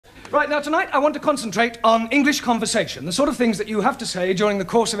Right, now tonight I want to concentrate on English conversation, the sort of things that you have to say during the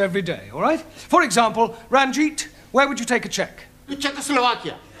course of every day, all right? For example, Ranjit, where would you take a check? To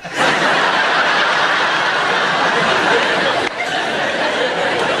Czechoslovakia.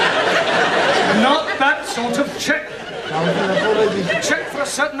 Not that sort of check. A check for a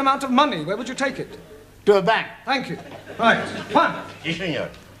certain amount of money. Where would you take it? To a bank. Thank you. Right. Juan. Si, senor.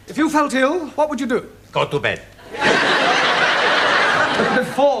 If you felt ill, what would you do? Go to bed. But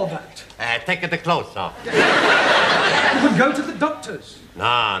before that, Take the clothes off. you would go to the doctors.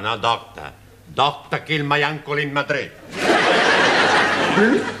 No, doctor. Doctor killed my uncle in Madrid.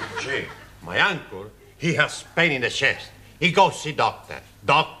 Really? Si. My uncle, he has pain in the chest. He goes see doctor.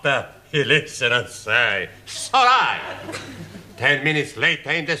 Doctor, he listen and say, it's all right. 10 minutes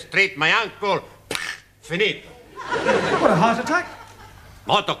later in the street, my uncle, Finito. What, a heart attack?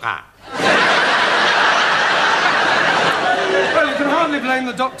 Motorcar. Well, you can hardly blame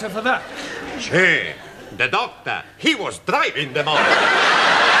the doctor for that. Si. The doctor, he was driving the motor.